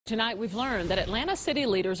Tonight, we've learned that Atlanta city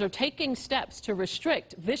leaders are taking steps to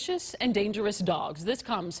restrict vicious and dangerous dogs. This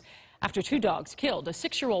comes after two dogs killed a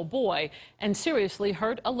 6-year-old boy and seriously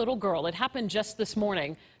hurt a little girl. It happened just this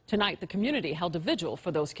morning. Tonight, the community held a vigil for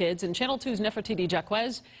those kids, and Channel 2's Nefertiti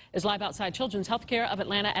Jacquez is live outside Children's Healthcare of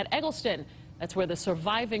Atlanta at Eggleston. That's where the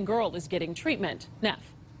surviving girl is getting treatment. Neff.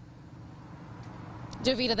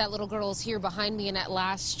 Javita, that little girl is here behind me, and at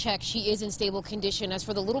last check, she is in stable condition. As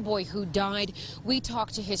for the little boy who died, we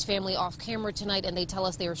talked to his family off camera tonight, and they tell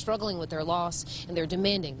us they are struggling with their loss, and they're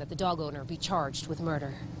demanding that the dog owner be charged with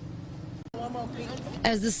murder.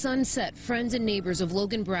 As the sun set, friends and neighbors of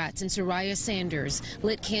Logan Bratz and Soraya Sanders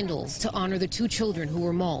lit candles to honor the two children who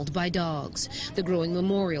were mauled by dogs. The growing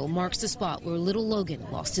memorial marks the spot where little Logan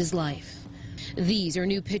lost his life. These are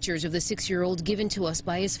new pictures of the 6-year-old given to us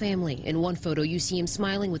by his family. In one photo, you see him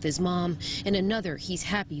smiling with his mom. In another, he's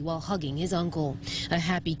happy while hugging his uncle. A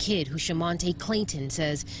happy kid who Shamonte Clayton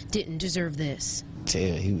says didn't deserve this.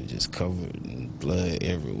 He was just covered in blood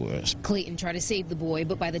everywhere. Clayton tried to save the boy,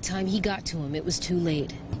 but by the time he got to him, it was too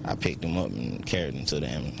late. I picked him up and carried him to the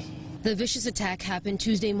ambulance. The vicious attack happened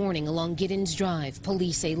Tuesday morning along Giddens Drive.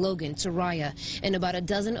 Police say Logan, Soraya, and about a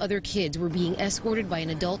dozen other kids were being escorted by an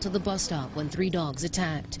adult to the bus stop when 3 dogs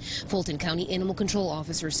attacked. Fulton County Animal Control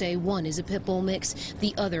officers say one is a pit bull mix,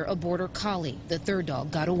 the other a border collie. The third dog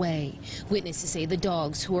got away. Witnesses say the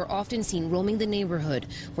dogs, who are often seen roaming the neighborhood,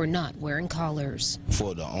 were not wearing collars.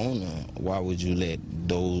 For the owner, why would you let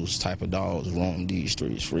those type of dogs roam these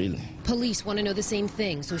streets freely? Police want to know the same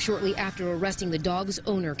thing, so shortly after arresting the dog's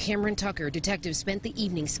owner, Cameron Tucker, detectives spent the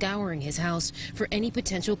evening scouring his house for any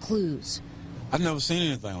potential clues. I've never seen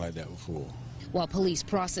anything like that before. While police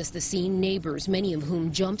processed the scene, neighbors, many of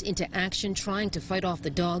whom jumped into action trying to fight off the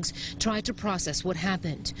dogs, tried to process what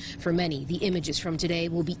happened. For many, the images from today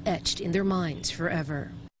will be etched in their minds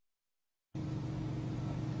forever.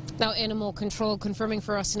 Now, Animal Control confirming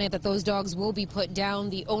for us tonight that those dogs will be put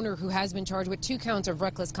down. The owner, who has been charged with 2 counts of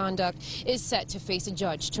reckless conduct, is set to face a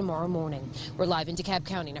judge tomorrow morning. We're live in DeKalb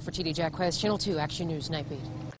County. Nefertiti Jacquez, Channel 2 Action News Nightbeat.